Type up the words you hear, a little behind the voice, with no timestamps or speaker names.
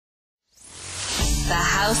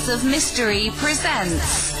House of Mystery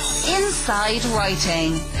presents Inside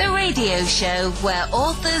Writing, the radio show where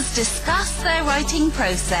authors discuss their writing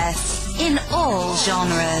process in all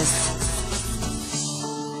genres.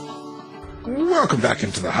 Welcome back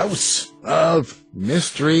into the House of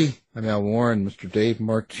Mystery. I'm Al Warren. Mr. Dave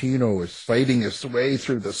Martino is fighting his way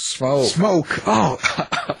through the smoke. Smoke. Oh.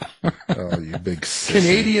 Oh, you big sissy.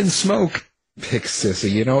 Canadian smoke. Big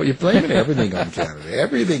sissy. You know, you're blaming everything on Canada.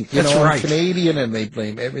 Everything. You That's know, right. I'm Canadian and they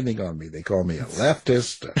blame everything on me. They call me a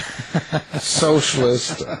leftist, a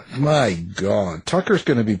socialist. My God. Tucker's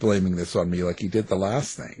going to be blaming this on me like he did the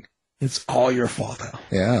last thing. It's all your fault, Al.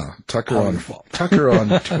 Yeah. Tucker All on your fault. Tucker on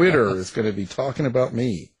Twitter is going to be talking about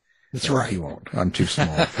me. That's No, right. He won't. I'm too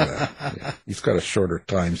small for that. Yeah. He's got a shorter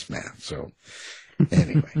time span. So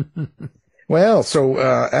anyway. Well, so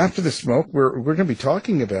after the smoke, we're going to be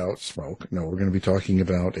talking about smoke. No, we're going to be talking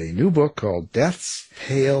about a new book called Death's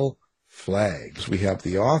Pale Flags. We have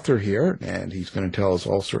the author here, and he's going to tell us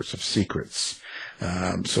all sorts of secrets.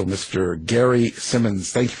 So Mr. Gary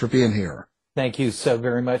Simonds, thank you for being here. Thank you so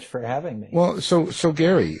very much for having me. Well, so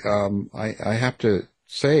Gary, I have to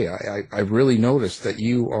say, I really noticed that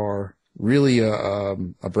you are really a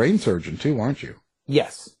brain surgeon too, aren't you?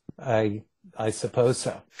 Yes, I suppose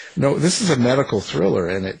so. No, this is a medical thriller,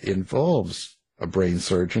 and it involves a brain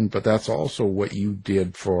surgeon, but that's also what you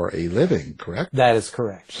did for a living, correct? That is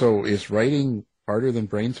correct. So is writing harder than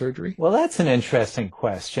brain surgery? Well, that's an interesting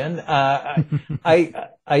question. I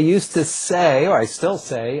used to say, or I still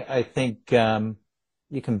say, I think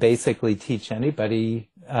you can basically teach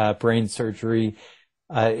anybody brain surgery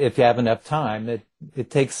if you have enough time.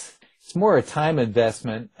 It's more a time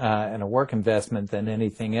investment and a work investment than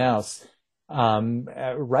anything else.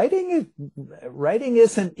 Writing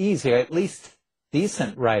isn't easy, at least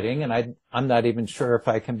decent writing, and I'm not even sure if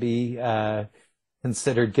I can be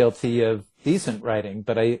considered guilty of decent writing,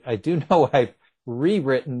 but I do know I've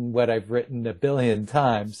rewritten what I've written a billion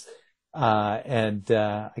times, and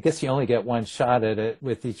I guess you only get one shot at it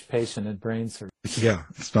with each patient in brain surgery. Yeah,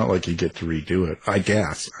 it's not like you get to redo it, I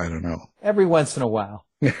guess. I don't know. Every once in a while.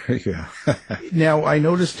 Yeah. Now, I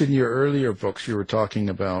noticed in your earlier books you were talking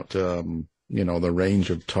about, the range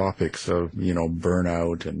of topics of,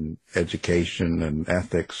 burnout and education and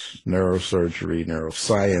ethics, neurosurgery,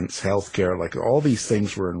 neuroscience, healthcare, like all these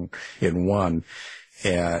things were in one.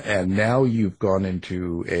 And now you've gone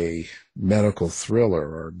into a medical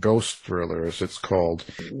thriller or ghost thriller, as it's called.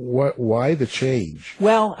 Why the change?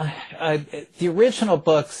 Well, the original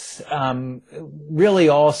books really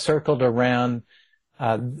all circled around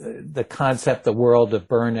the concept, the world of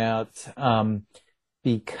burnout,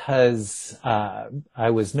 because I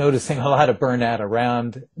was noticing a lot of burnout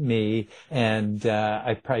around me, and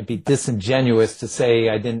I'd probably be disingenuous to say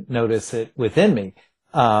I didn't notice it within me.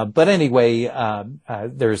 But anyway,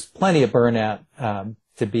 there's plenty of burnout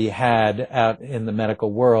to be had out in the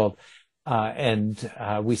medical world, and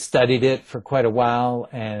we studied it for quite a while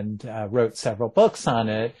and wrote several books on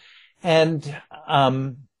it. And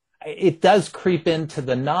it does creep into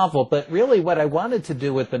the novel, but really what I wanted to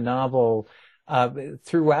do with the novel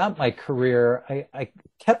throughout my career, I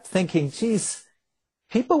kept thinking, geez,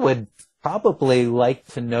 people would probably like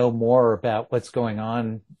to know more about what's going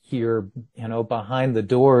on here, behind the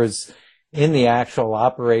doors in the actual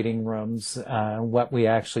operating rooms, what we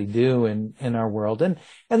actually do in our world. And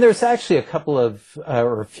there's actually a couple of,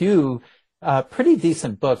 or a few, pretty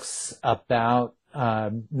decent books about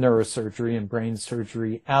neurosurgery and brain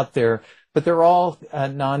surgery out there, but they're all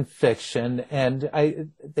nonfiction, and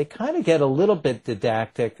they kind of get a little bit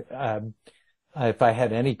didactic. If I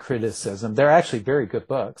had any criticism, they're actually very good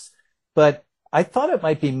books, but I thought it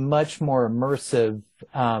might be much more immersive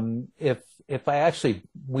if I actually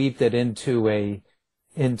weaved it into a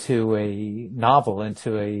novel,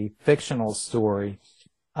 into a fictional story.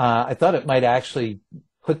 I thought it might actually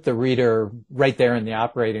put the reader right there in the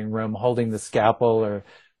operating room, holding the scalpel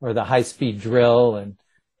or the high-speed drill and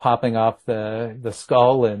popping off the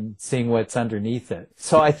skull and seeing what's underneath it.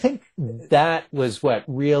 So I think that was what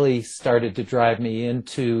really started to drive me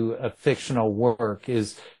into a fictional work,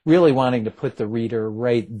 is really wanting to put the reader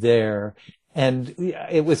right there. And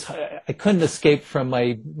I couldn't escape from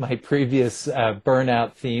my previous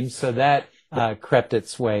burnout theme, so that crept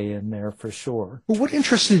its way in there for sure. Well, what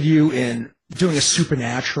interested you in doing a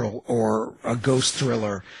supernatural or a ghost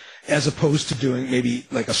thriller as opposed to doing maybe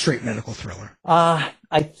like a straight medical thriller?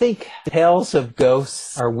 I think tales of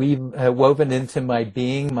ghosts are woven into my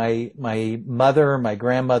being. My mother, my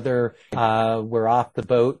grandmother were off the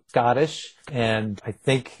boat Scottish, and I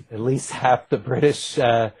think at least half the British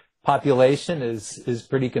population is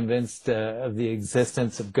pretty convinced of the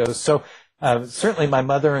existence of ghosts. So Certainly my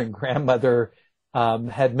mother and grandmother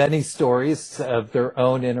had many stories of their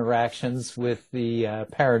own interactions with the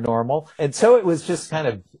paranormal. And so it was just kind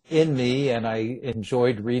of in me, and I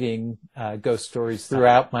enjoyed reading ghost stories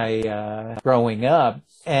throughout my growing up.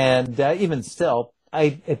 And even still,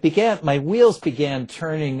 my wheels began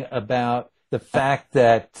turning about the fact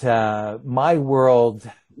that my world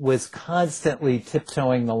was constantly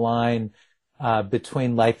tiptoeing the line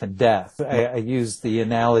between life and death. I use the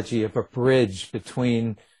analogy of a bridge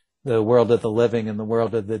between the world of the living and the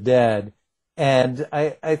world of the dead. And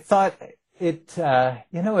I thought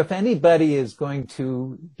if anybody is going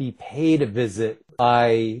to be paid a visit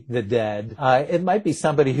by the dead, it might be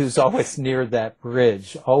somebody who's always near that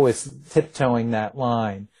bridge, always tiptoeing that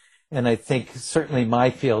line. And I think certainly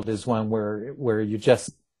my field is one where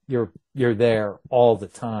you're there all the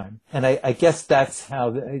time. And I guess that's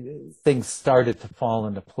how things started to fall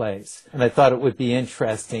into place. And I thought it would be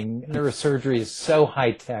interesting. Neurosurgery is so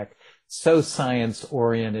high-tech, so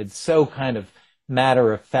science-oriented, so kind of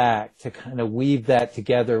matter-of-fact, to kind of weave that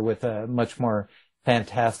together with a much more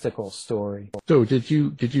fantastical story. So did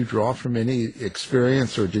you draw from any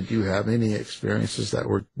experience, or did you have any experiences that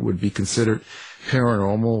would be considered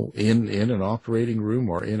paranormal in an operating room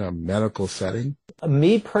or in a medical setting?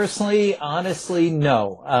 Me personally, honestly,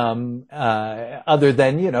 no. Other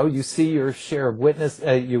than, you see your share of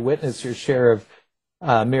you witness your share of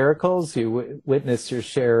miracles, you witness your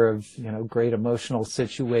share of, great emotional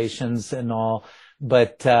situations and all.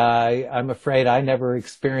 But I'm afraid I never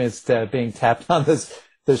experienced being tapped on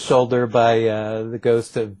the shoulder by the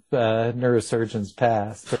ghost of neurosurgeon's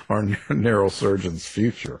past. Or neurosurgeon's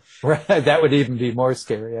future. Right, that would even be more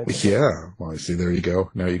scary, I think. Yeah, well, see, there you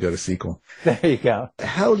go. Now you got a sequel. There you go.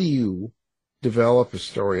 How do you develop a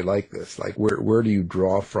story like this? Like, where do you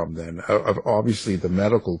draw from then? Obviously, the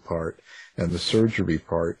medical part and the surgery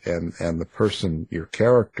part and the person, your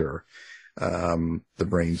character, the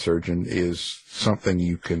brain surgeon, is something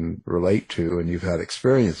you can relate to and you've had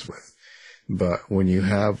experience with. But when you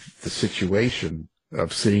have the situation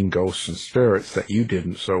of seeing ghosts and spirits that you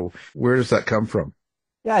didn't, so where does that come from?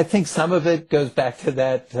 Yeah, I think some of it goes back to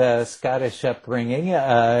that Scottish upbringing.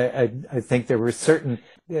 I think there were certain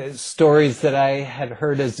stories that I had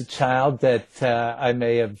heard as a child that I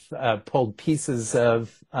may have pulled pieces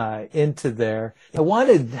of into there. I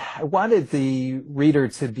wanted the reader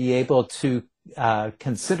to be able to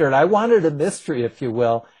consider it. I wanted a mystery, if you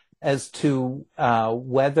will, as to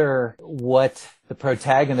whether what the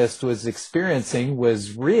protagonist was experiencing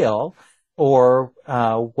was real or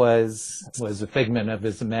was a figment of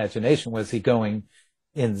his imagination. Was he going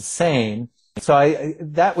insane? So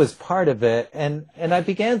that was part of it, and I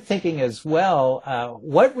began thinking as well,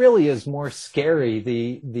 what really is more scary,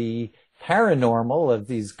 the paranormal of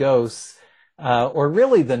these ghosts, or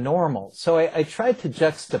really the normal? So I tried to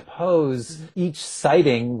juxtapose each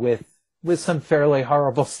sighting with some fairly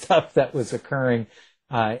horrible stuff that was occurring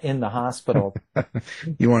in the hospital.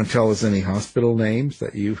 You want to tell us any hospital names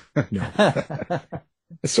that you know?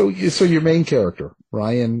 So your main character,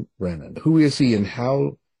 Ryan Brennan, who is he, and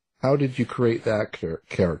how did you create that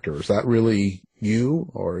character? Is that really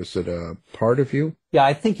you, or is it a part of you? Yeah,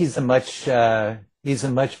 I think he's a much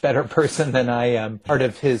better person than I am. Part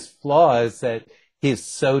of his flaw is that he's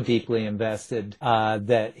so deeply invested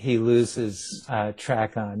that he loses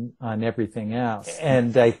track on everything else.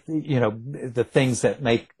 And the things that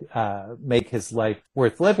make his life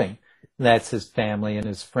worth living, that's his family and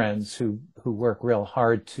his friends who work real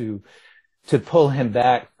hard to pull him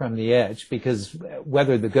back from the edge, because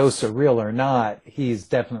whether the ghosts are real or not, he's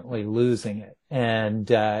definitely losing it. And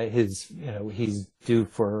he's due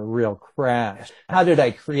for a real crash. How did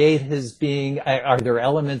I create his being? Are there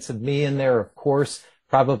elements of me in there? Of course,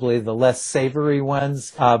 probably the less savory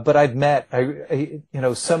ones. But I've met,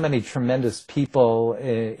 so many tremendous people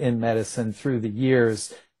in medicine through the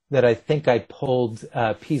years that I think I pulled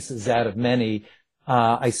pieces out of many.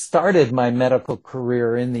 I started my medical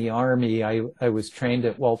career in the Army. I was trained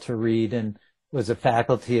at Walter Reed and was a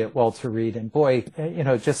faculty at Walter Reed. And boy,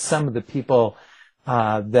 just some of the people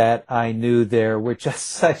that I knew there were just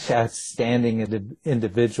such outstanding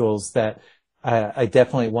individuals that I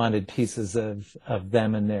definitely wanted pieces of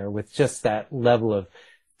them in there with just that level of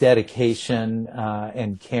dedication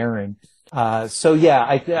and caring. So yeah,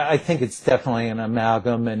 I think it's definitely an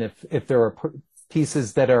amalgam. And if there are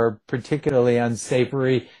pieces that are particularly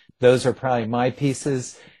unsavory, those are probably my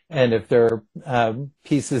pieces. And if there are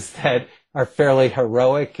pieces that are fairly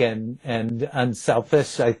heroic and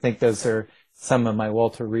unselfish, I think those are some of my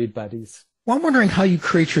Walter Reed buddies. Well, I'm wondering how you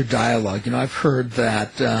create your dialogue. I've heard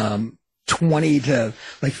that 20 to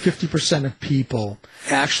like 50% of people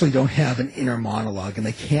actually don't have an inner monologue and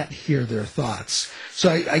they can't hear their thoughts. So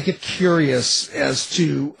I get curious as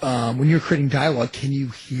to when you're creating dialogue, can you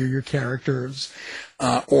hear your characters,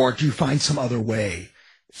 or do you find some other way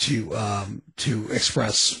to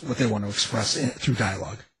express what they want to express through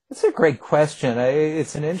dialogue? That's a great question.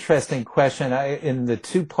 It's an interesting question. In the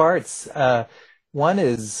two parts, one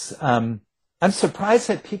is I'm surprised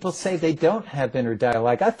that people say they don't have inner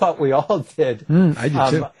dialogue. I thought we all did. I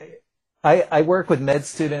do too. I work with med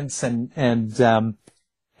students and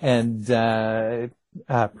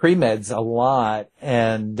pre-meds a lot,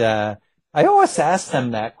 and I always ask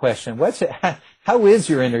them that question. How is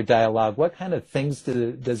your inner dialogue? What kind of things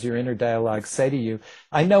does your inner dialogue say to you?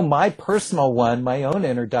 I know my personal one, my own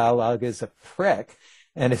inner dialogue is a prick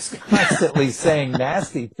and is constantly saying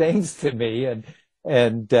nasty things to me and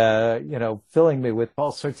filling me with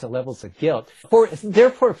all sorts of levels of guilt.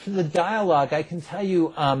 Therefore, for the dialogue, I can tell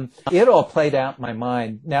you, it all played out in my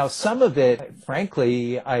mind. Now, some of it,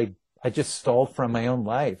 frankly, I just stole from my own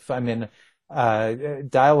life. I mean,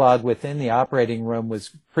 dialogue within the operating room was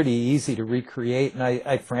pretty easy to recreate, and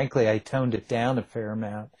I frankly toned it down a fair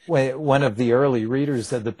amount. One of the early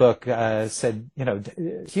readers of the book said,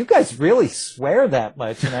 do you guys really swear that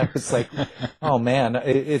much? And I was like, oh man,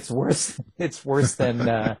 it's worse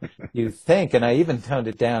than you think. And I even toned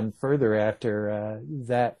it down further after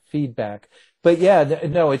that feedback. But yeah,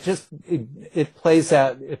 no, it plays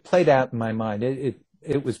out. It played out in my mind.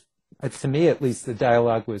 It was, to me at least, the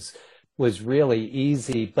dialogue was really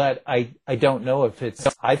easy, but I don't know if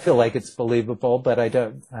I feel like it's believable, but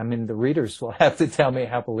the readers will have to tell me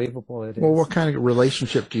how believable it is. Well, what kind of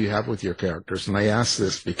relationship do you have with your characters? And I ask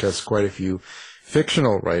this because quite a few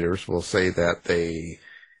fictional writers will say that they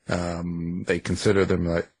consider them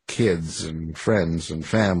like kids and friends and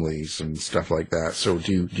families and stuff like that. So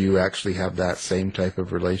do you actually have that same type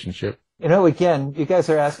of relationship? Again, you guys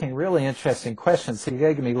are asking really interesting questions, so you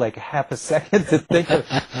gotta give me like half a second to think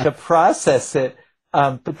to process it.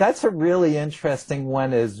 But that's a really interesting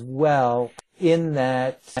one as well, in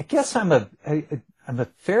that I guess I'm a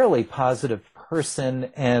fairly positive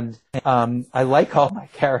person, and I like all my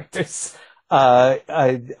characters. I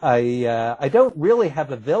don't really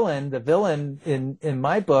have a villain. The villain in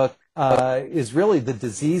my book is really the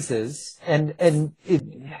diseases, and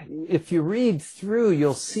if you read through,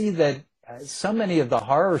 you'll see that so many of the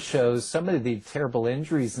horror shows, some of the terrible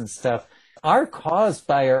injuries and stuff are caused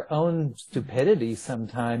by our own stupidity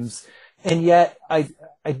sometimes. And yet I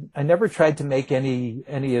never tried to make any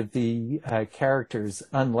of the characters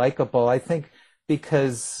unlikable. I think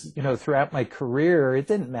because, throughout my career, it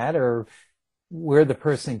didn't matter where the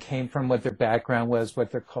person came from, what their background was,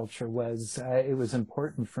 what their culture was. It was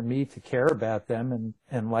important for me to care about them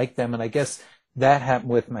and like them. And I guess that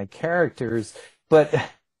happened with my characters.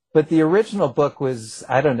 But the original book was,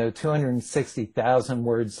 260,000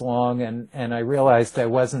 words long, and I realized I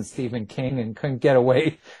wasn't Stephen King and couldn't get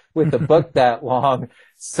away with a book that long.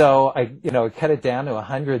 So I cut it down to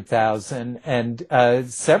 100,000, and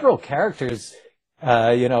several characters,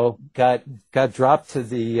 got dropped to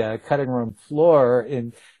the cutting room floor,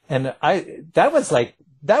 and that was like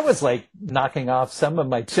knocking off some of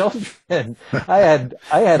my children. I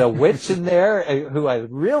had a witch in there who I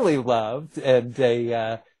really loved, and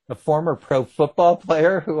a former pro football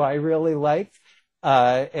player who I really liked.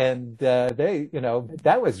 That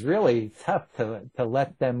was really tough to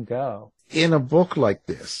let them go. In a book like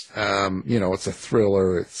this, it's a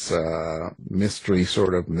thriller, it's a mystery,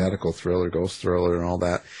 sort of medical thriller, ghost thriller and all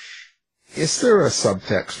that. Is there a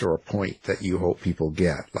subtext or a point that you hope people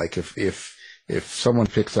get? Like if someone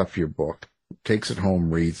picks up your book, takes it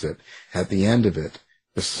home, reads it, at the end of it,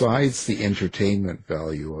 besides the entertainment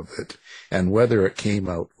value of it, and whether it came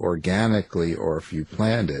out organically or if you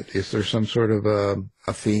planned it, is there some sort of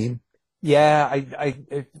a theme? Yeah,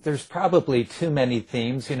 there's probably too many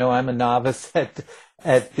themes. I'm a novice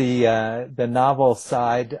at the novel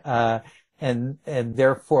side, and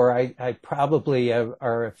therefore I probably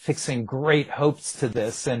are fixing great hopes to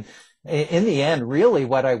this. And in the end, really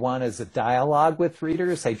what I want is a dialogue with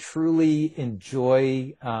readers. I truly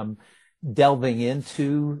enjoy delving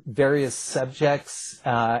into various subjects,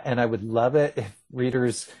 and I would love it if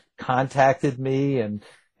readers contacted me and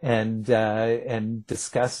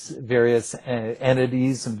discuss various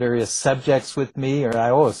entities and various subjects with me. Or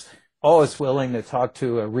I always willing to talk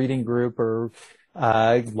to a reading group or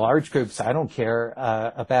large groups. I don't care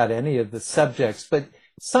about any of the subjects, but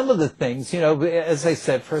some of the things, as I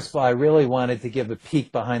said, first of all, I really wanted to give a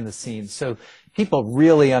peek behind the scenes, so people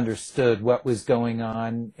really understood what was going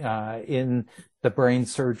on in the brain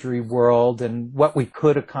surgery world and what we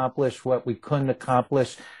could accomplish, what we couldn't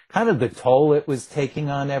accomplish, kind of the toll it was taking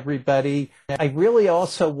on everybody. I really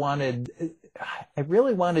wanted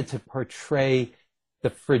to portray the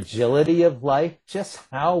fragility of life, just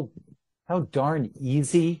how darn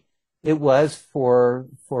easy it was for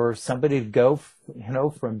somebody to go,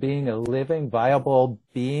 from being a living, viable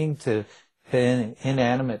being to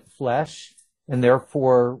inanimate flesh, and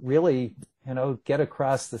therefore really, get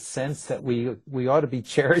across the sense that we ought to be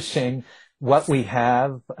cherishing what we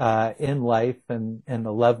have in life and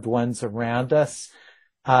the loved ones around us.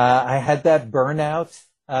 I had that burnout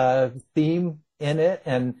theme in it,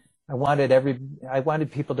 and I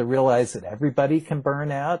wanted people to realize that everybody can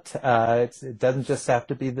burn out. It doesn't just have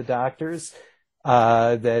to be the doctors.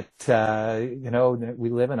 That we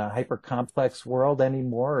live in a hyper complex world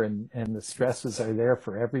anymore, and the stresses are there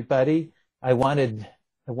for everybody. I wanted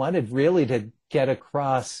really to get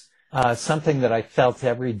across something that I felt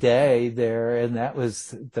every day there, and that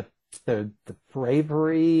was the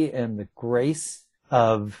bravery and the grace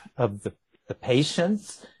of the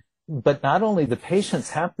patients. But not only the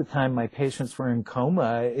patients, half the time my patients were in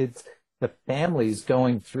coma, it's the families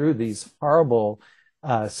going through these horrible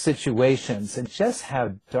situations, and just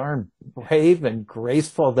how darn brave and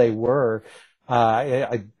graceful they were.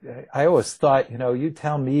 I always thought, you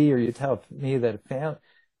tell me that a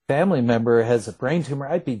family member has a brain tumor,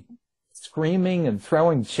 I'd be screaming and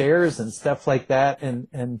throwing chairs and stuff like that.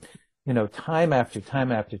 And time after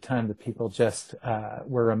time after time, the people just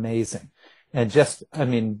were amazing. And just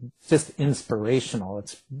inspirational.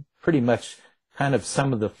 It's pretty much kind of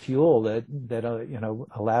some of the fuel that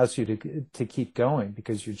allows you to keep going,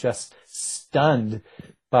 because you're just stunned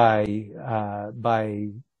by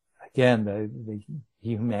again the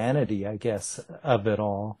humanity, I guess, of it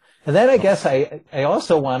all. And then I guess I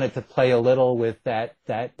also wanted to play a little with that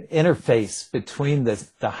interface between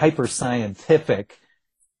the hyper scientific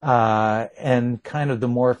and kind of the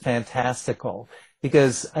more fantastical.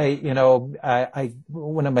 Because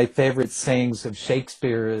one of my favorite sayings of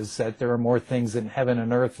Shakespeare is that there are more things in heaven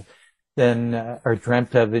and earth than are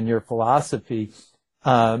dreamt of in your philosophy,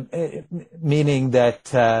 meaning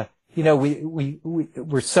that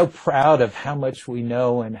we're so proud of how much we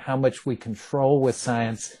know and how much we control with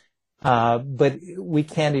science, but we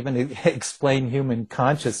can't even explain human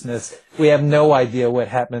consciousness. We have no idea what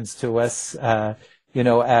happens to us,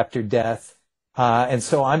 after death, and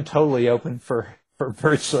so I'm totally open for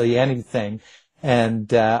virtually anything,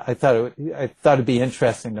 and I thought it'd be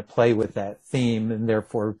interesting to play with that theme, and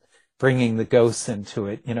therefore bringing the ghosts into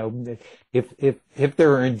it. If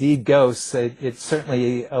there are indeed ghosts, it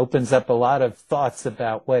certainly opens up a lot of thoughts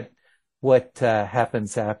about what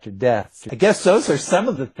happens after death. I guess those are some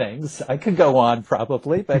of the things. I could go on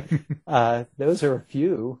probably, but those are a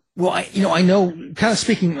few. Well, I know, kind of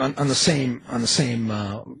speaking on the same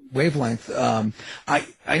wavelength. I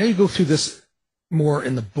know you go through this more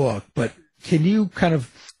in the book, but can you kind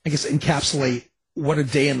of, I guess, encapsulate what a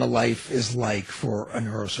day in the life is like for a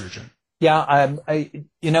neurosurgeon? Yeah, in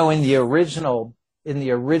the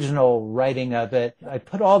original writing of it, I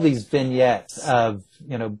put all these vignettes of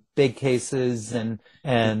big cases and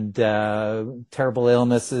terrible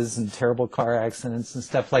illnesses and terrible car accidents and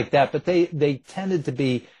stuff like that, but they tended to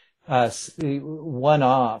be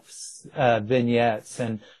one-offs vignettes.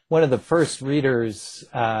 And one of the first readers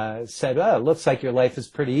said, "Oh, it looks like your life is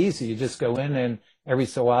pretty easy. You just go in and every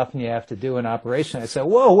so often you have to do an operation." I said,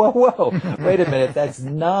 whoa, wait a minute. That's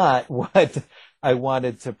not what I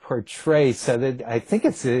wanted to portray. So that I think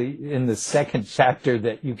it's in the second chapter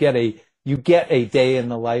that you get a day in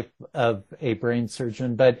the life of a brain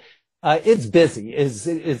surgeon, but it's busy. It's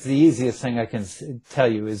the easiest thing I can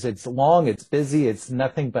tell you. Is it's long, it's busy, it's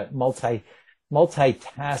nothing but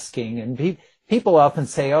multitasking. And people often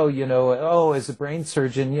say, as a brain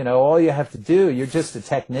surgeon, all you have to do, you're just a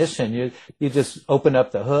technician. You just open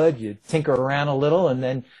up the hood, you tinker around a little, and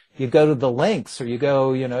then you go to the links, or you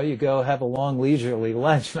go have a long leisurely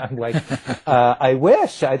lunch. And I'm like, I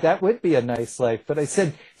wish that would be a nice life. But I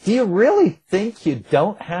said, do you really think you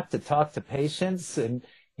don't have to talk to patients? And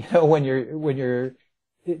when you're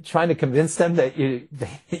trying to convince them that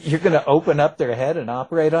you're going to open up their head and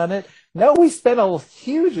operate on it? No, we spend a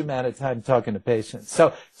huge amount of time talking to patients.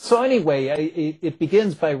 So anyway, it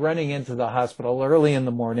begins by running into the hospital early in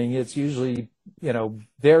the morning. It's usually,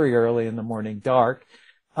 very early in the morning, dark.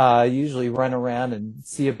 Usually run around and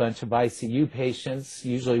see a bunch of ICU patients,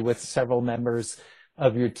 usually with several members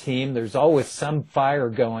of your team. There's always some fire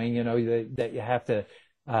going, that you have to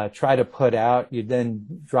try to put out. You then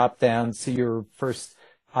drop down, see your first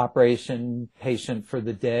operation patient for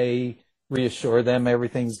the day, reassure them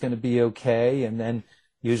everything's going to be okay. And then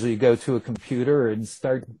usually you go to a computer and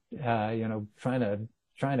start,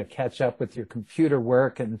 trying to catch up with your computer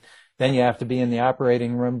work. And then you have to be in the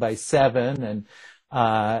operating room by 7. And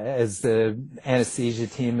as the anesthesia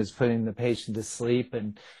team is putting the patient to sleep,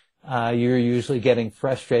 and you're usually getting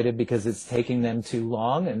frustrated because it's taking them too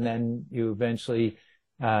long. And then you eventually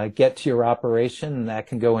get to your operation, and that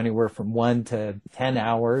can go anywhere from 1 to 10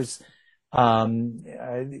 hours.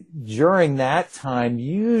 During that time,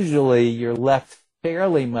 usually you're left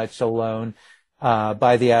fairly much alone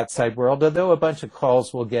by the outside world, although a bunch of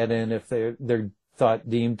calls will get in if they're thought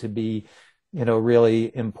deemed to be,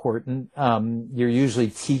 really important. You're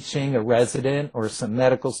usually teaching a resident or some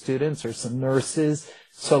medical students or some nurses.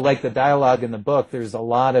 So like the dialogue in the book, there's a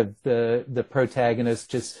lot of the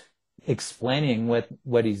protagonist just explaining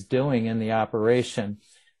what he's doing in the operation.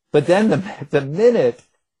 But then the minute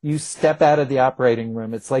you step out of the operating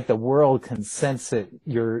room, it's like the world can sense it.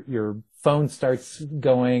 Your phone starts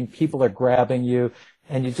going, people are grabbing you,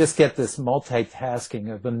 and you just get this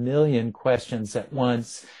multitasking of a million questions at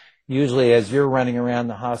once, usually as you're running around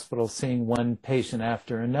the hospital seeing one patient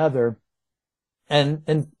after another.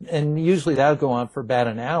 And usually that'll go on for about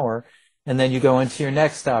an hour, and then you go into your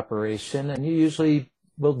next operation, and you usually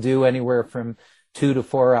will do anywhere from 2 to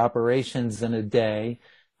 4 operations in a day,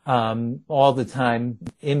 all the time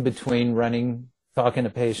in between running, talking to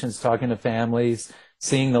patients, talking to families,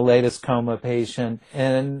 seeing the latest coma patient,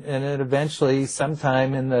 and then eventually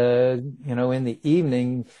sometime in the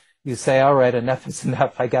evening, you say, all right, enough is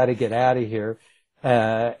enough. I got to get out of here.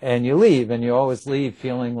 And you leave, and you always leave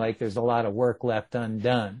feeling like there's a lot of work left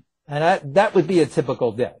undone. And that would be a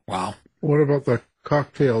typical day. Wow. What about the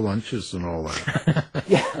cocktail lunches and all that?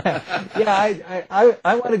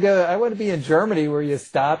 I want to go. I want to be in Germany where you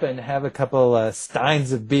stop and have a couple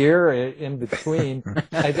steins of beer in between.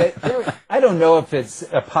 I don't know if it's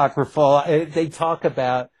apocryphal. They talk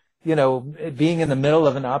about, being in the middle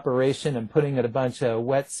of an operation and putting a bunch of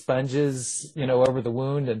wet sponges, over the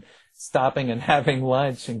wound and stopping and having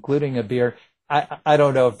lunch, including a beer. I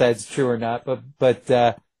don't know if that's true or not, but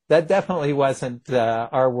that definitely wasn't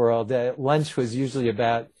our world. Lunch was usually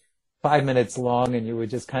about 5 minutes long, and you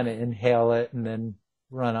would just kind of inhale it and then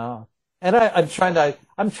run off. And I'm trying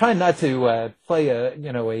not to play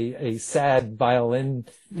a sad violin,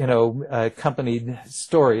 accompanied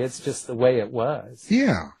story. It's just the way it was.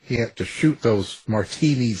 Yeah, he had to shoot those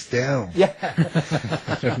martinis down. Yeah.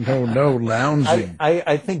 no lounging.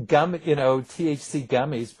 I think THC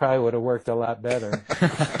gummies probably would have worked a lot better.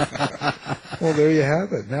 Well, there you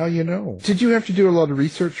have it. Now you know. Did you have to do a lot of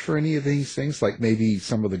research for any of these things, like maybe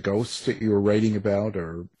some of the ghosts that you were writing about,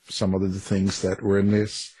 or some of the things that were in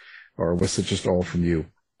this? Or was it just all from you?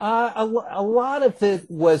 A lot of it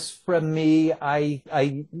was from me. I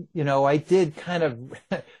did kind of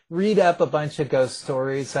read up a bunch of ghost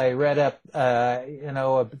stories. I read up,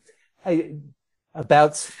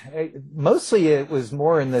 about, mostly it was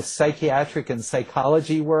more in the psychiatric and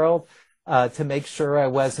psychology world, to make sure I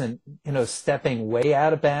wasn't, stepping way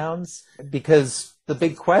out of bounds, because the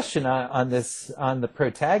big question on the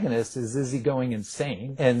protagonist is he going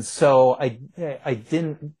insane? And so I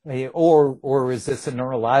didn't, or is this a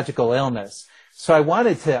neurological illness? So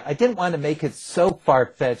I didn't want to make it so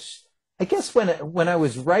far-fetched. I guess when I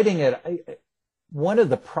was writing it, one of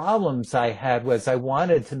the problems I had was I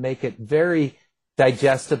wanted to make it very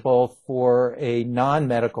digestible for a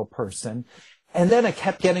non-medical person. And then I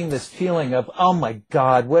kept getting this feeling of, oh my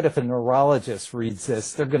God, what if a neurologist reads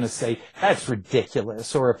this? They're going to say, that's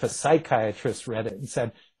ridiculous. Or if a psychiatrist read it and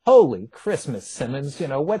said, holy Christmas, Simonds,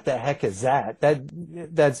 what the heck is that?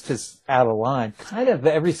 That's just out of line. Kind of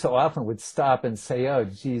every so often would stop and say, oh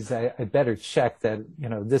geez, I better check that,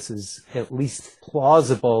 this is at least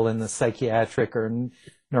plausible in the psychiatric or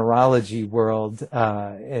neurology world.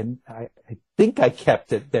 And I think I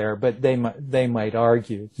kept it there, but they might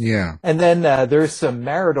argue. Yeah. And then there's some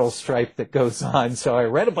marital strife that goes on. So I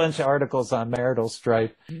read a bunch of articles on marital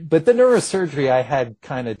strife, but the neurosurgery I had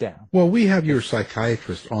kind of down. Well, we have your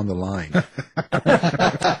psychiatrist on the line.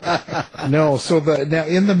 No, so now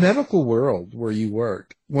in the medical world where you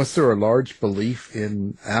work, was there a large belief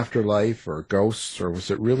in afterlife or ghosts, or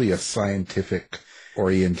was it really a scientific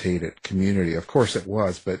orientated community? Of course it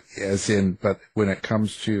was, but when it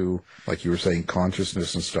comes to, like you were saying,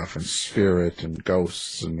 consciousness and stuff, and spirit and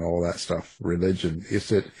ghosts and all that stuff, religion,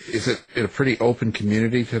 is it a pretty open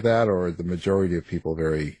community to that, or are the majority of people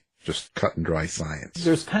very just cut and dry science?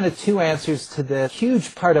 There's kind of two answers to this. A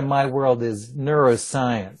huge part of my world is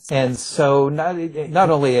neuroscience. And so not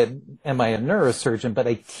only am I a neurosurgeon, but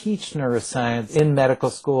I teach neuroscience in medical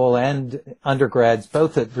school and undergrads,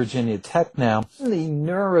 both at Virginia Tech now. In the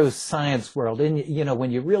neuroscience world, and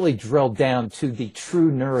when you really drill down to the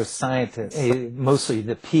true neuroscientists, mostly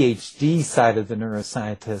the PhD side of the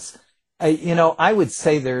neuroscientists, I would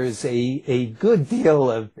say there's a good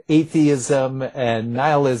deal of atheism and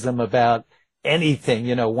nihilism about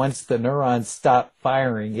anything. Once the neurons stop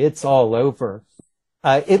firing, it's all over.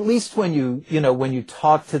 At least when you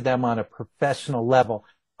talk to them on a professional level,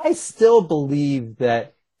 I still believe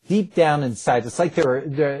that deep down inside, it's like there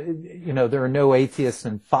are no atheists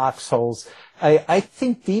in foxholes. I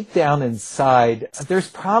think deep down inside,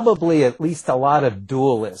 there's probably at least a lot of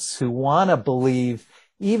dualists who want to believe,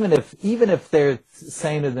 even if they're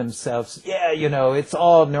saying to themselves, yeah, it's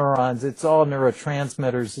all neurons, it's all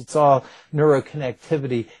neurotransmitters, it's all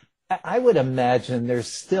neuroconnectivity. I would imagine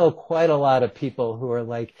there's still quite a lot of people who are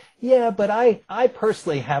like, yeah, but I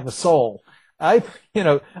personally have a soul. I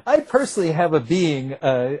personally have a being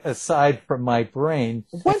aside from my brain.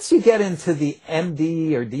 Once you get into the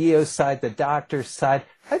MD or DO side, the doctor side,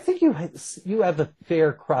 I think you have a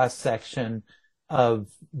fair cross section of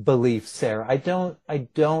beliefs there. I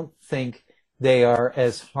don't think they are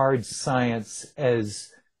as hard science as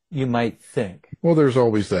you might think. Well, there's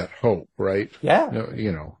always that hope, right? Yeah.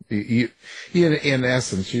 In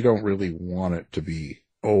essence, you don't really want it to be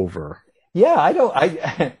over. Yeah, I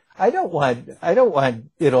don't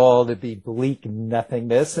want it all to be bleak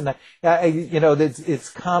nothingness. And it's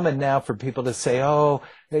common now for people to say, oh,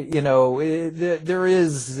 there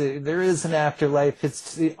is an afterlife.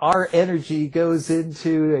 It's our energy goes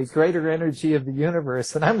into a greater energy of the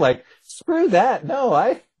universe. And I'm like, screw that. No,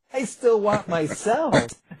 I still want myself.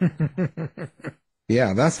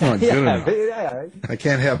 Yeah, that's not good enough. Yeah. I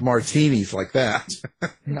can't have martinis like that.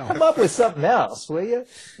 No. Come up with something else, will you?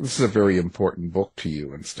 This is a very important book to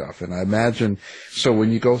you and stuff. And I imagine, so when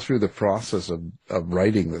you go through the process of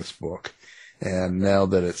writing this book, and now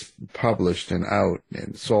that it's published and out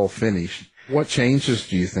and it's all finished, what changes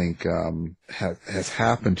do you think has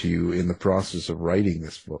happened to you in the process of writing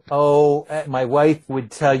this book? Oh, my wife would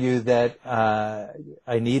tell you that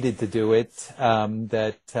I needed to do it,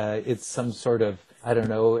 that it's some sort of, I don't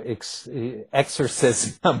know,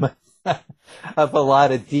 exorcism of a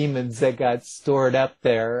lot of demons that got stored up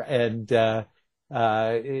there. And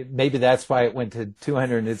maybe that's why it went to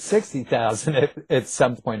 260,000 at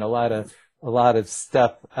some point. A lot of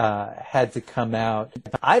stuff had to come out.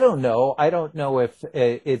 I don't know. I don't know if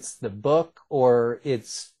it's the book or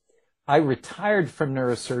it's, I retired from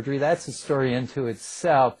neurosurgery. That's a story into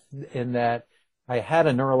itself, in that I had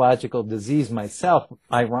a neurological disease myself,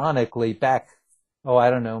 ironically, back,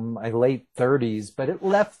 I don't know, my late 30s, but it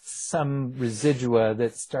left some residua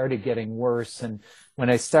that started getting worse. And when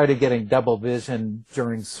I started getting double vision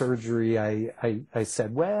during surgery, I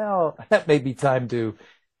said, well, that may be time to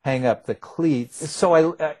hang up the cleats. So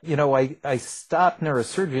I stopped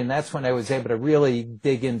neurosurgery, and that's when I was able to really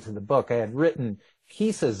dig into the book. I had written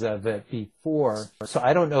pieces of it before, so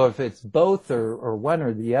I don't know if it's both or one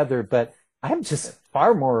or the other, but I'm just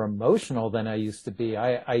far more emotional than I used to be.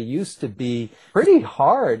 I used to be pretty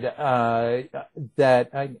hard,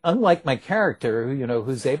 unlike my character,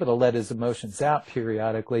 who's able to let his emotions out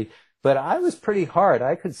periodically, but I was pretty hard.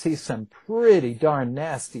 I could see some pretty darn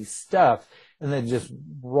nasty stuff and then just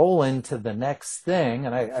roll into the next thing.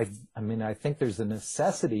 And I think there's a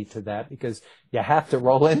necessity to that, because you have to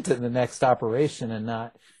roll into the next operation and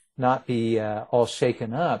not be all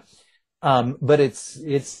shaken up. But it's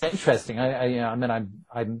interesting.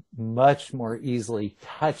 I'm much more easily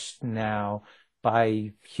touched now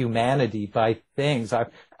by humanity, by things.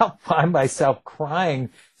 I'll find myself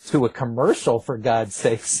crying to a commercial, for God's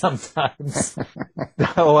sake, sometimes.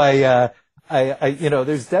 So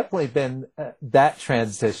there's definitely been that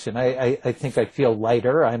transition. I think I feel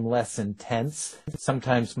lighter. I'm less intense.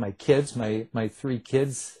 Sometimes my kids, my three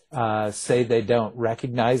kids, say they don't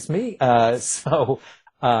recognize me. So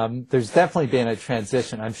there's definitely been a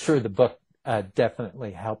transition. I'm sure the book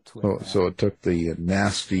definitely helped with that. So it took the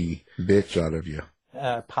nasty bitch out of you.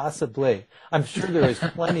 Possibly. I'm sure there is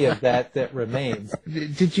plenty of that remains.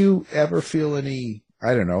 Did you ever feel any,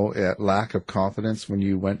 I don't know, lack of confidence when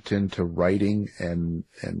you went into writing and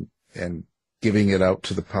giving it out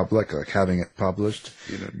to the public, like having it published?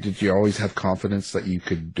 Did you always have confidence that you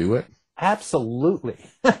could do it? Absolutely.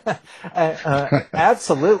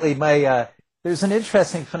 Absolutely. There's an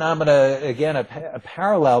interesting phenomena, again, a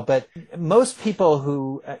parallel, but most people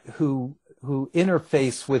who who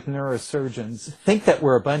interface with neurosurgeons think that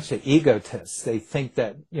we're a bunch of egotists. They think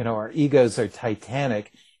that, our egos are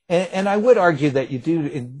titanic. And I would argue that you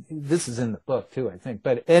do, this is in the book too, I think.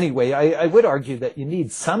 But anyway, I would argue that you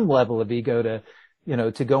need some level of ego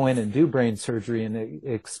to go in and do brain surgery and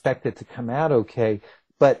expect it to come out okay.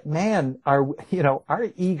 But man, our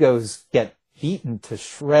egos get beaten to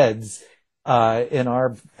shreds, in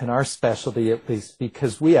our specialty, at least,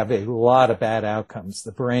 because we have a lot of bad outcomes.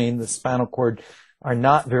 The brain, the spinal cord are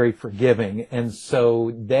not very forgiving. And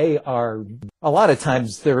so they are, a lot of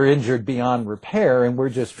times they're injured beyond repair, and we're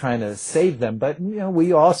just trying to save them. But,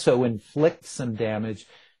 we also inflict some damage.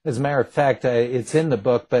 As a matter of fact, it's in the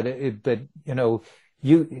book, but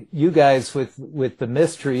you guys with the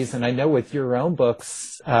mysteries, and I know with your own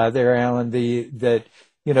books, there, Alan,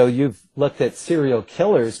 you've looked at serial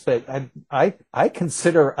killers, but I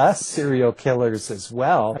consider us serial killers as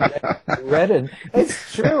well.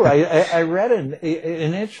 It's true. I read an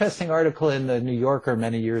interesting article in the New Yorker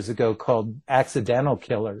many years ago called Accidental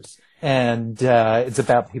Killers. And it's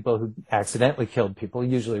about people who accidentally killed people,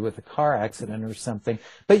 usually with a car accident or something.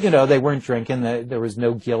 But, they weren't drinking. There was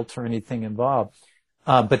no guilt or anything involved.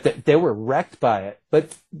 But they were wrecked by it.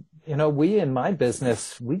 But we in my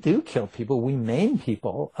business, we do kill people. We maim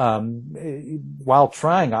people, while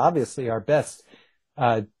trying obviously our best,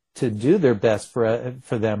 to do their best for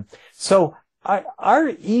them. So our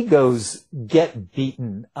egos get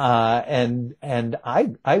beaten, and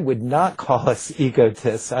I would not call us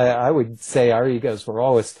egotists. I would say our egos were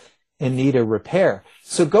always in need of repair.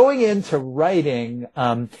 So going into writing,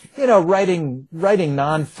 writing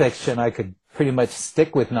nonfiction, I could pretty much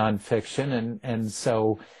stick with nonfiction, and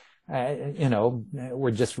so,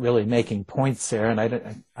 we're just really making points there. And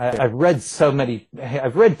I've read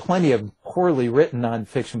plenty of poorly written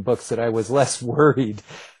nonfiction books that I was less worried.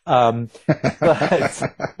 But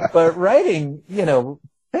writing,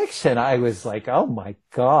 fiction, I was like, oh my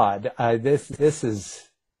God, this is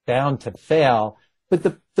bound to fail.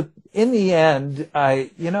 But in the end,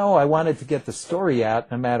 I wanted to get the story out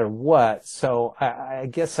no matter what. So I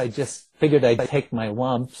guess I just figured I'd take my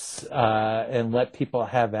lumps, and let people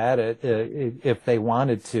have at it, if they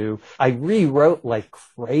wanted to. I rewrote like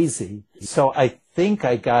crazy. So I think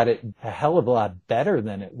I got it a hell of a lot better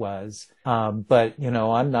than it was. But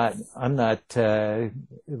I'm not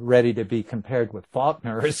ready to be compared with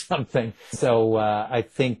Faulkner or something. So, I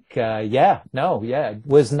think, it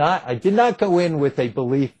was not, I did not go in with a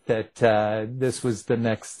belief that, this was the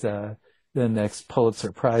next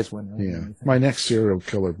Pulitzer Prize winner. Yeah. My next serial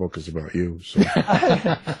killer book is about you. So.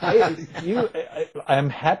 I'm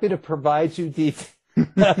happy to provide you details.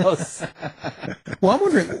 Well, I'm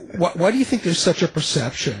wondering, why do you think there's such a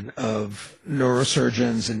perception of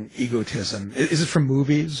neurosurgeons and egotism? Is it from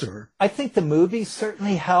movies or? I think the movies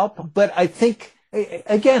certainly help, but I think,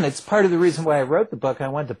 again, it's part of the reason why I wrote the book. I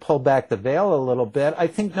wanted to pull back the veil a little bit. I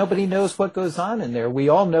think nobody knows what goes on in there. We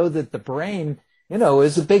all know that the brain,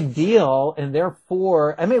 is a big deal, and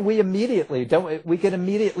therefore, we get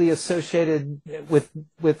immediately associated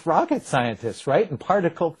with rocket scientists, right? And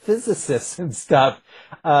particle physicists and stuff.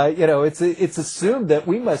 It's assumed that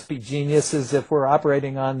we must be geniuses if we're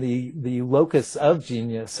operating on the locus of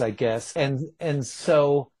genius, I guess. And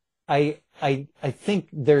so I think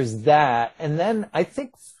there's that. And then I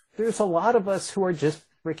think there's a lot of us who are just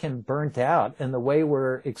freaking burnt out, and the way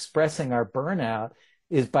we're expressing our burnout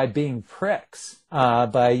is by being pricks,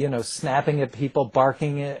 by, snapping at people,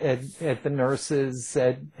 barking at the nurses,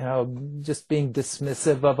 just being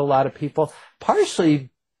dismissive of a lot of people, partially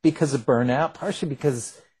because of burnout, partially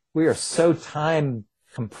because we are so time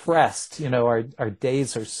compressed. Our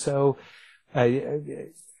days are so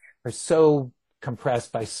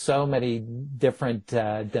compressed by so many different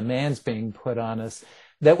demands being put on us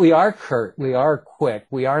that we are curt, we are quick,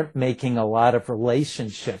 we aren't making a lot of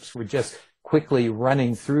relationships. We're just quickly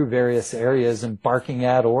running through various areas and barking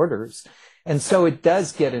out orders. And so it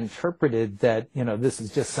does get interpreted that, this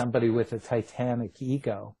is just somebody with a titanic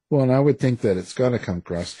ego. Well, and I would think that it's got to come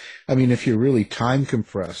across. If you're really time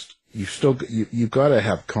compressed, you've got to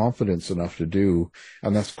have confidence enough to do,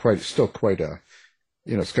 and that's still quite a,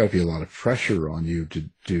 it's got to be a lot of pressure on you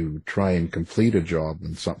to try and complete a job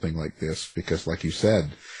in something like this, because like you said,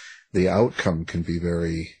 the outcome can be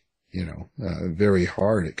very, very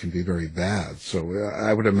hard. It can be very bad. So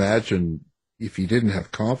I would imagine if you didn't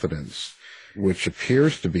have confidence, which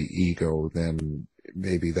appears to be ego, then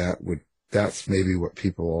maybe that's maybe what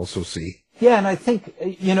people also see. Yeah. And I think,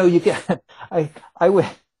 you get,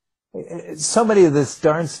 so many of this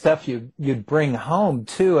darn stuff you'd bring home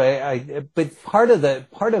too. But part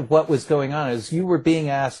of what was going on is you were being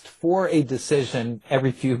asked for a decision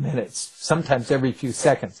every few minutes, sometimes every few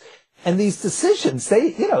seconds. And these decisions, they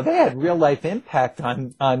had real life impact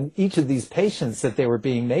on each of these patients that they were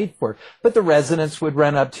being made for. But the residents would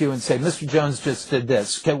run up to you and say, Mr. Jones just did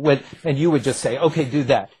this. And you would just say, okay, do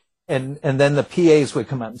that. And then the PAs would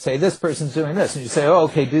come up and say, this person's doing this. And you say, oh,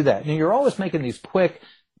 okay, do that. And you're always making these quick,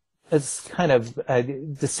 it's kind of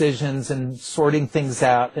decisions and sorting things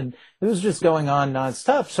out. And it was just going on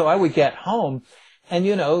nonstop. So I would get home and,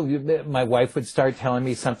 my wife would start telling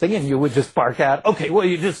me something and you would just bark out, okay, well,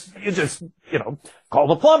 you just, call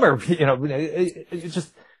the plumber, you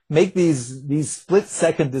just make these split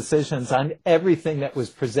second decisions on everything that was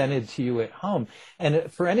presented to you at home. And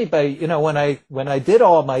for anybody, when I did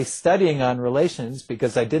all my studying on relations,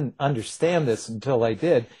 because I didn't understand this until I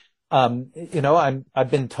did,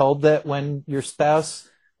 I've been told that when your spouse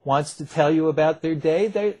wants to tell you about their day,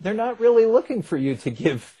 they're not really looking for you to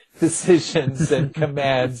give decisions and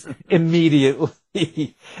commands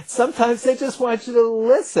immediately. Sometimes they just want you to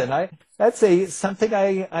listen. That's something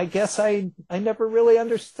I guess I never really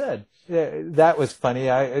understood. That was funny.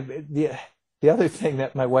 The other thing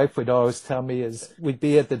that my wife would always tell me is we'd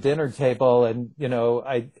be at the dinner table and,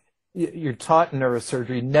 you're taught in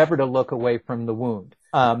neurosurgery never to look away from the wound.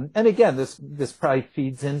 And again, this probably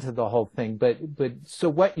feeds into the whole thing, but so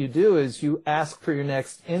what you do is you ask for your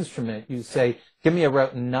next instrument. You say, give me a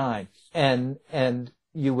Roten 9. And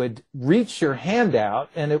you would reach your hand out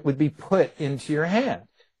and it would be put into your hand.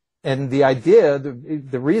 And the idea,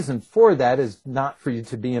 the reason for that is not for you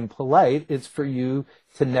to be impolite. It's for you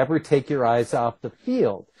to never take your eyes off the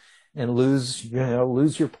field and lose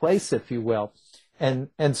your place, if you will.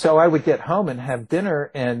 And so I would get home and have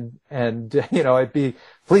dinner and I'd be,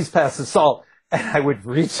 please pass the salt. And I would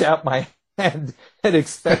reach out my hand and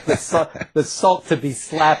expect the salt to be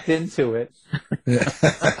slapped into it.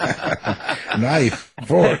 Knife,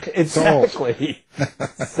 fork, exactly.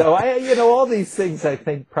 So all these things I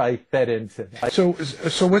think probably fed into that.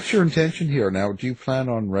 So what's your intention here now? Do you plan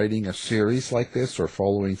on writing a series like this or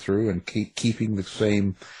following through and keeping the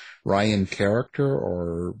same Ryan character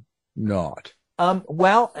or not?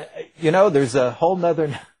 There's a whole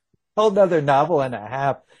nother novel and a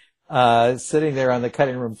half sitting there on the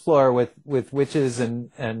cutting room floor with witches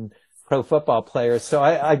and pro football players. So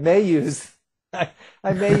I may use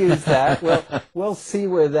that. We'll see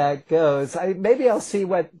where that goes. Maybe I'll see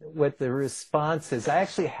what the response is. I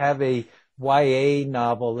actually have a YA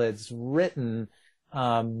novel that's written,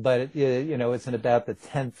 but it's in about the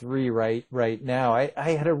 10th read right now. I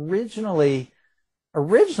had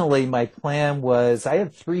Originally, my plan was I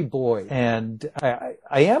have 3 boys, and I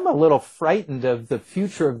am a little frightened of the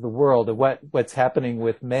future of the world, of what's happening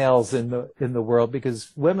with males in the world,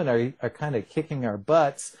 because women are kind of kicking our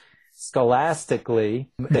butts scholastically.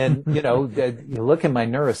 And, you look in my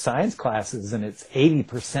neuroscience classes and it's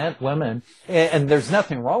 80% women, and there's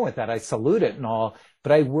nothing wrong with that. I salute it and all.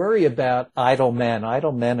 But I worry about idle men.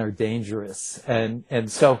 Idle men are dangerous.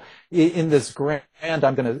 And so in this grand,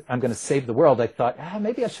 I'm going to save the world, I thought,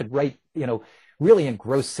 maybe I should write, really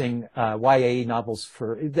engrossing, YA novels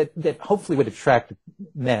that hopefully would attract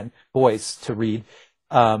boys to read.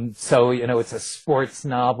 So, it's a sports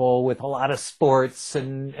novel with a lot of sports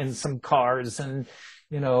and some cars and,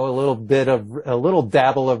 a little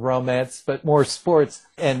dabble of romance, but more sports.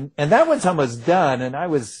 And that one's almost done. And I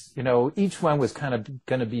was, each one was kind of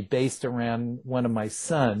going to be based around one of my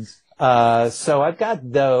sons. So I've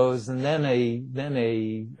got those, and then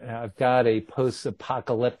I've got a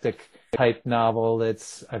post-apocalyptic type novel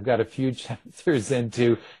I've got a few chapters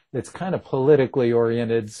into that's kind of politically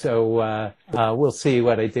oriented. So, we'll see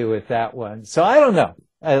what I do with that one. So I don't know.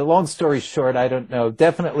 Long story short, I don't know.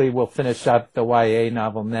 Definitely we'll finish up the YA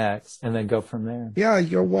novel next and then go from there. Yeah,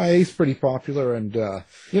 your YA is pretty popular, and,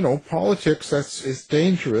 politics, is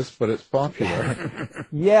dangerous, but it's popular.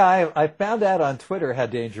 Yeah, I found out on Twitter how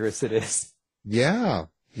dangerous it is. Yeah,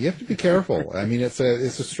 you have to be careful. I mean, it's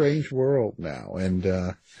a strange world now, and,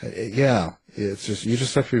 it's just, you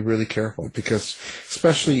just have to be really careful, because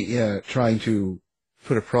especially trying to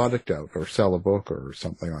put a product out or sell a book or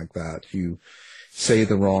something like that, you say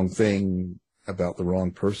the wrong thing about the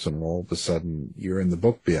wrong person, and all of a sudden you're in the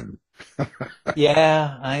book bin.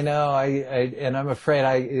 Yeah, I know. And I'm afraid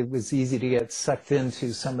it was easy to get sucked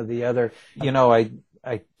into some of the other,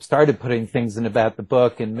 I started putting things in about the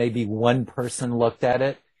book and maybe one person looked at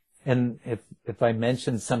it. And if I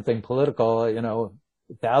mentioned something political,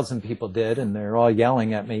 1,000 people did, and they're all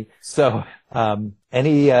yelling at me. So,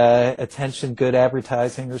 any attention, good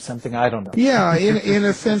advertising or something? I don't know. Yeah, in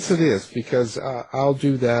a sense it is, because I'll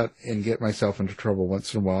do that and get myself into trouble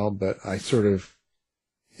once in a while, but it's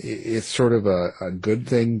sort of a good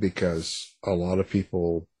thing, because a lot of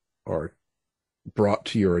people are brought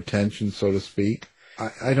to your attention, so to speak.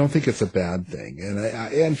 I don't think it's a bad thing.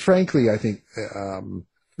 And frankly, I think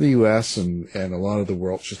the U.S. and a lot of the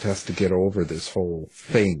world just has to get over this whole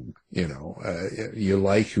thing. You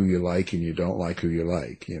like who you like and you don't like who you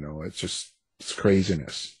like. It's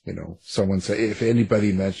craziness. Someone say, if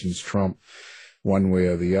anybody mentions Trump one way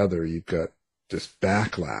or the other, you've got this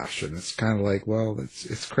backlash, and it's kind of like, well,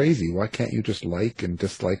 it's crazy. Why can't you just like and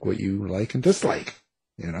dislike what you like and dislike?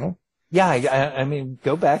 Yeah, I mean,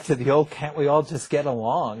 go back to the old, can't we all just get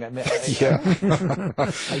along? I mean, yeah.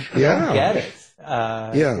 I don't get it.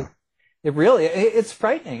 Yeah. It really, it's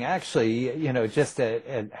frightening, actually, just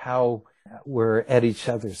at how we're at each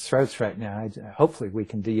other's throats right now. Hopefully we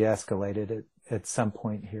can de-escalate it at some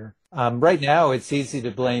point here. Right now, it's easy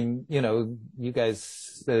to blame, you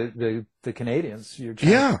guys, the Canadians. You're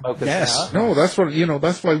trying to smoke us out. No, that's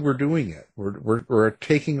that's why we're doing it. We're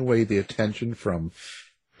taking away the attention from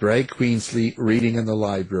drag queens reading in the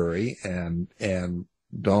library and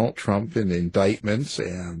Donald Trump and indictments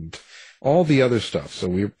and all the other stuff. So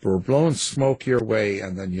we're blowing smoke your way,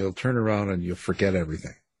 and then you'll turn around and you'll forget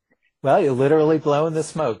everything. Well, you're literally blowing the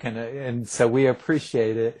smoke, and so we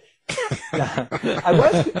appreciate it.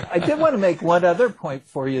 I did want to make one other point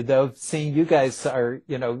for you, though. Seeing you guys are,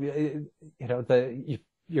 your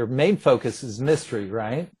main focus is mystery,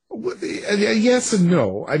 right? Yes and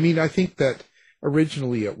no. I mean, I think that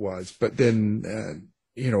originally it was, but then,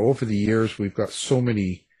 over the years we've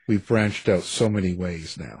branched out so many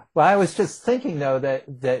ways now. Well, I was just thinking, though,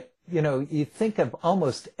 that you think of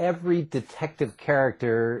almost every detective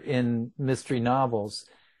character in mystery novels,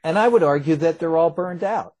 and I would argue that they're all burned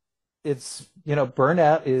out. It's,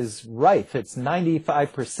 burnout is rife. It's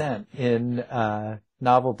 95% in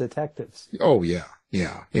novel detectives. Oh, yeah.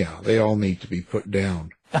 Yeah. They all need to be put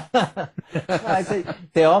down. I think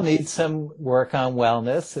they all need some work on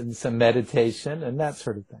wellness and some meditation and that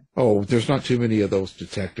sort of thing. Oh, there's not too many of those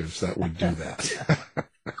detectives that would do that.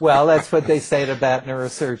 Well, that's what they say about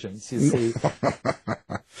neurosurgeons, you see.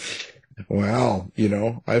 Well,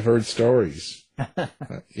 I've heard stories,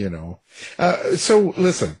 So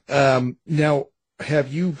listen, now,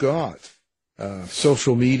 have you got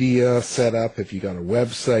social media set up? Have you got a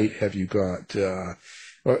website? Have you got,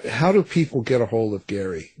 how do people get a hold of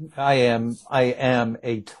Gary? I am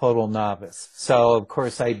a total novice. So, of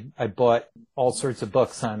course, I bought all sorts of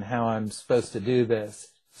books on how I'm supposed to do this.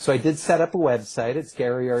 So I did set up a website. It's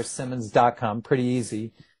GaryRSimonds.com. Pretty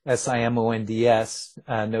easy. Simonds,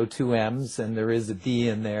 no two M's, and there is a D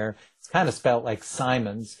in there. It's kind of spelled like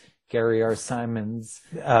Simonds, Gary R. Simonds,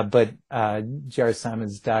 but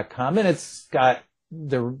GaryRSimonds.com, and it's got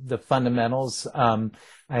the fundamentals. I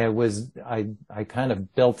kind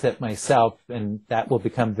of built it myself, and that will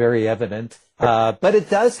become very evident. But it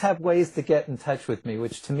does have ways to get in touch with me,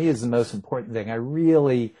 which to me is the most important thing. I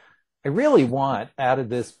really want out of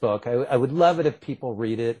this book. I would love it if people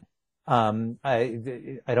read it. I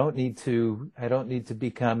don't need to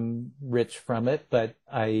become rich from it, but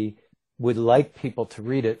I would like people to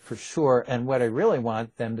read it for sure. And what I really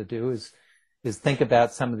want them to do is think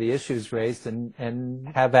about some of the issues raised and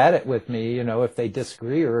have at it with me, if they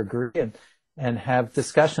disagree or agree, and have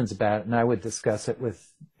discussions about it. And I would discuss it with,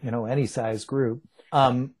 any size group.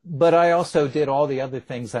 But I also did all the other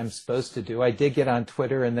things I'm supposed to do. I did get on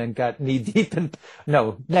Twitter and then got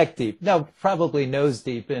neck deep. No, probably nose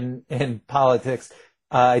deep in politics.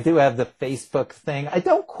 I do have the Facebook thing. I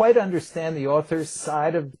don't quite understand the author's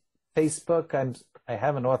side of Facebook. I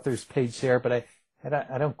have an author's page there, but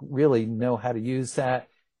I don't really know how to use that.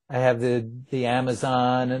 I have the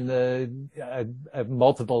Amazon and the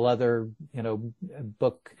multiple other,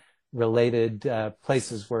 book related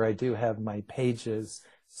places where I do have my pages.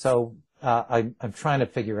 So I'm trying to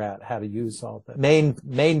figure out how to use all the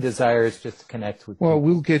main desire is just to connect with Well, people.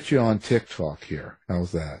 we'll get you on TikTok here.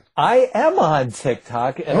 How's that? I am on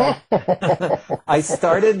TikTok, and I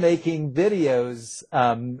started making videos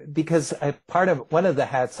because one of the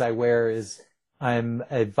hats I wear is I'm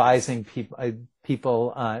advising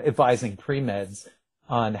people advising pre-meds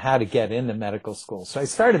on how to get into medical school. So I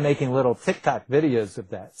started making little TikTok videos of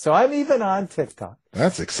that. So I'm even on TikTok.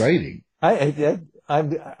 That's exciting. I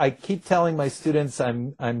keep telling my students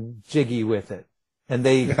I'm jiggy with it, and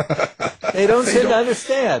they don't seem to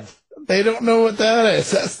understand. They don't know what that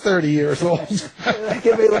is. That's 30 years old.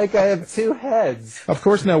 Give me like I have two heads. Of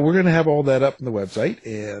course, now we're going to have all that up on the website,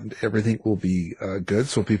 and everything will be good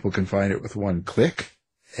so people can find it with one click,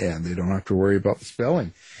 and they don't have to worry about the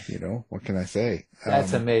spelling. You know, what can I say?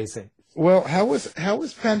 That's amazing. Well, how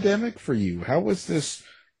was pandemic for you? How was this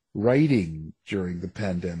writing during the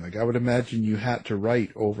pandemic? I would imagine you had to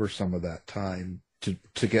write over some of that time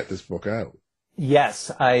to get this book out.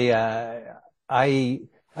 Yes, I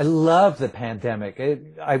love the pandemic.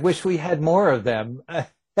 I wish we had more of them.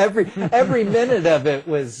 Every minute of it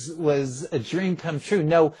was a dream come true.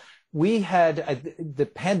 No, we had the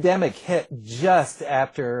pandemic hit just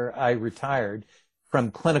after I retired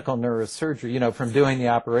from clinical neurosurgery, you know, from doing the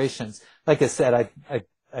operations. Like I said,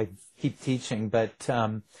 I keep teaching, but,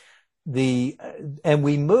 and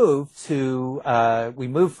we moved from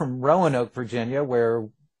Roanoke, Virginia, where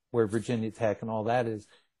Virginia Tech and all that is.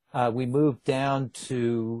 We moved down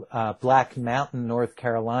to, Black Mountain, North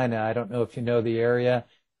Carolina. I don't know if you know the area,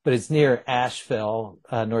 but it's near Asheville,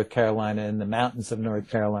 North Carolina, in the mountains of North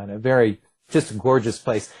Carolina. Just a gorgeous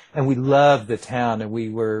place. And we loved the town, and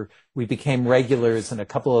we became regulars in a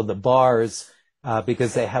couple of the bars,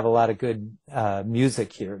 because they have a lot of good,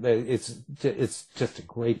 music here. It's just a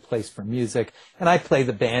great place for music. And I play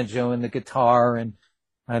the banjo and the guitar, and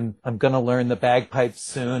I'm going to learn the bagpipes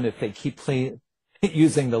soon if they keep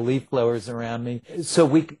using the leaf blowers around me. So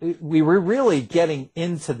we were really getting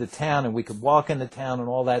into the town, and we could walk in the town and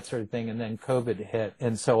all that sort of thing. And then COVID hit.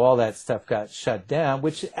 And so all that stuff got shut down,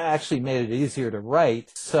 which actually made it easier to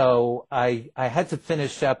write. So I had to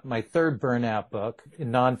finish up my third burnout book, a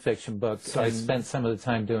nonfiction book. So I spent some of the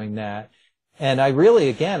time doing that. And I really,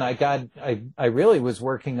 again, I really was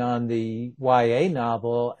working on the YA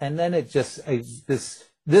novel. And then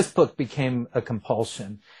this book became a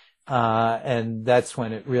compulsion. And that's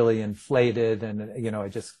when it really inflated, and, you know, I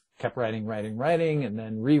just kept writing, and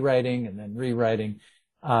then rewriting,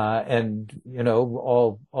 and, you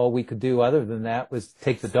know, all we could do other than that was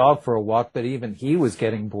take the dog for a walk, but even he was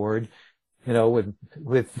getting bored, you know,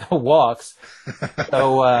 with the walks.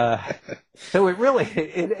 So it really,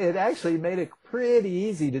 it actually made it pretty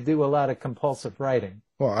easy to do a lot of compulsive writing.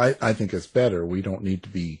 Well, I think it's better. We don't need to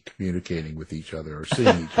be communicating with each other or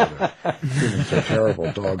seeing each other. Humans are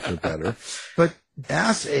terrible. Dogs are better. But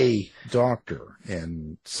as a doctor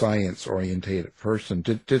and science-oriented person,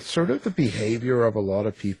 did sort of the behavior of a lot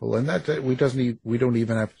of people, and that we don't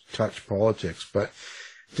even have to touch politics, but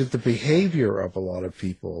did the behavior of a lot of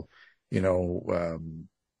people, you know,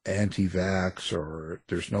 anti-vax, or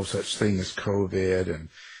there's no such thing as COVID, and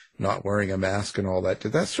not wearing a mask and all that,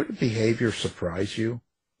 did that sort of behavior surprise you?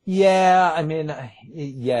 Yeah, I mean,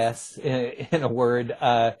 yes, in a word.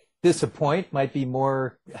 Disappoint might be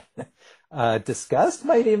more, disgust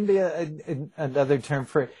might even be another term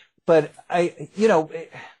for it. But I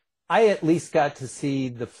at least got to see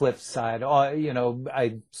the flip side. You know,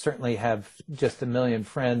 I certainly have just a million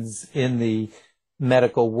friends in the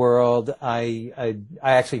medical world. I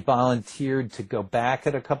actually volunteered to go back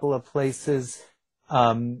at a couple of places.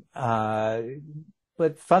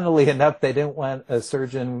 But funnily enough, they didn't want a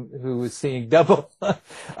surgeon who was seeing double,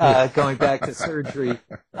 going back to surgery.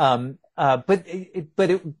 But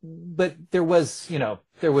there was, you know,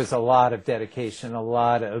 there was a lot of dedication, a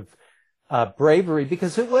lot of, bravery,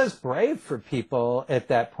 because it was brave for people at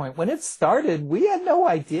that point. When it started, we had no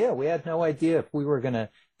idea. We had no idea if we were going to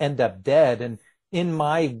end up dead. And in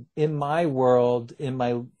my world, in my,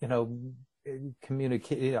 you know,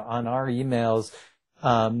 communicate on our emails,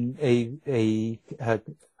 a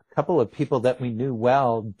couple of people that we knew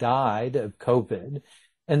well died of COVID.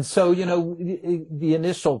 And so, you know, the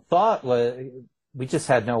initial thought was, we just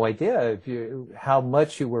had no idea how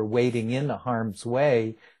much you were wading into harm's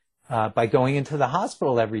way, by going into the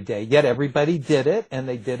hospital every day. Yet everybody did it, and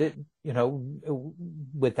they did it, you know,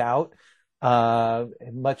 without,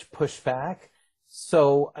 much pushback.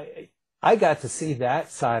 So I got to see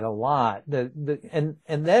that side a lot. And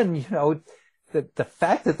then, you know, the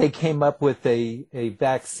fact that they came up with a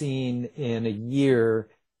vaccine in a year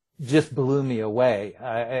just blew me away.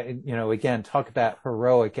 You know, again, talk about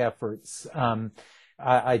heroic efforts.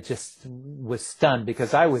 I just was stunned,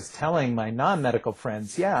 because I was telling my non-medical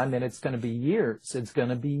friends, yeah, I mean, it's going to be years. It's going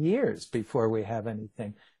to be years before we have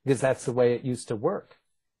anything, because that's the way it used to work.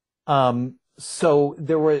 So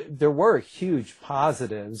there were huge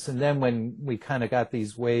positives. And then when we kind of got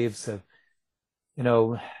these waves of, you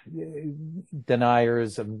know,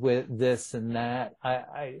 deniers of this and that,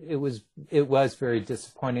 it was very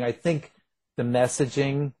disappointing. I think the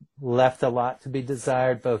messaging left a lot to be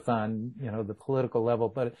desired, both on, the political level,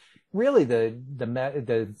 but really the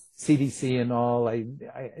CDC and all,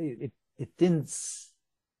 it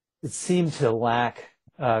seemed to lack,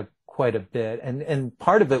 quite a bit. And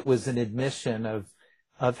part of it was an admission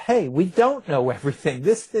of, hey, we don't know everything.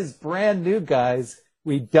 This is brand new, guys.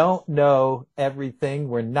 We don't know everything.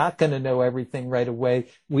 We're not going to know everything right away.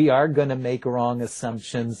 We are going to make wrong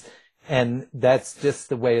assumptions. And that's just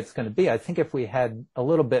the way it's going to be. I think if we had a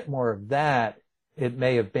little bit more of that, it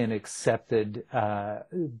may have been accepted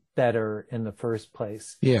better in the first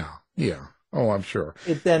place. Yeah. Oh, I'm sure.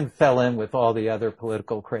 It then fell in with all the other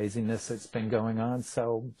political craziness that's been going on.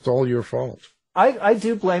 So it's all your fault. I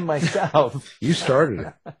do blame myself. You started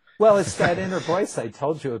it. Well, it's that inner voice I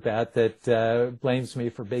told you about that blames me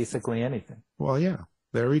for basically anything. Well, yeah.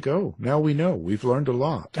 There we go. Now we know. We've learned a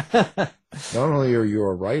lot. Not only are you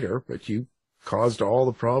a writer, but you caused all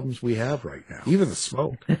the problems we have right now, even the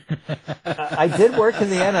smoke. I did work in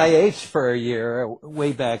the NIH for a year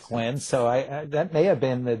way back when, so that may have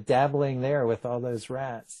been the dabbling there with all those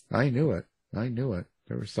rats. I knew it.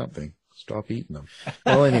 There was something. Stop eating them.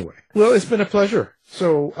 Well, anyway. Well, it's been a pleasure.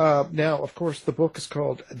 So now, of course, the book is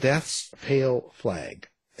called Death's Pale Flag.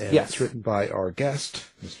 And yes. It's written by our guest,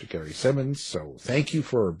 Mr. Gary Simonds. So thank you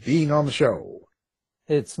for being on the show.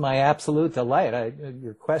 It's my absolute delight.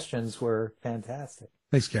 Your questions were fantastic.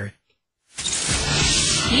 Thanks, Gary.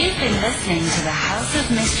 You've been listening to the House of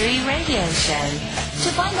Mystery radio show. To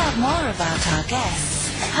find out more about our guests,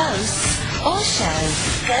 hosts, or show,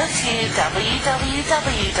 go to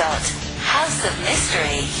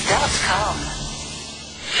www.houseofmystery.com.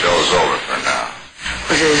 Show's over for now.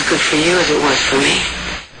 Was it as good for you as it was for me?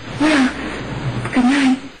 Well, good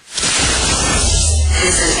night.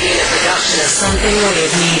 This has been a production of Something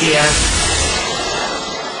Weird Media.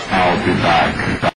 I'll be back.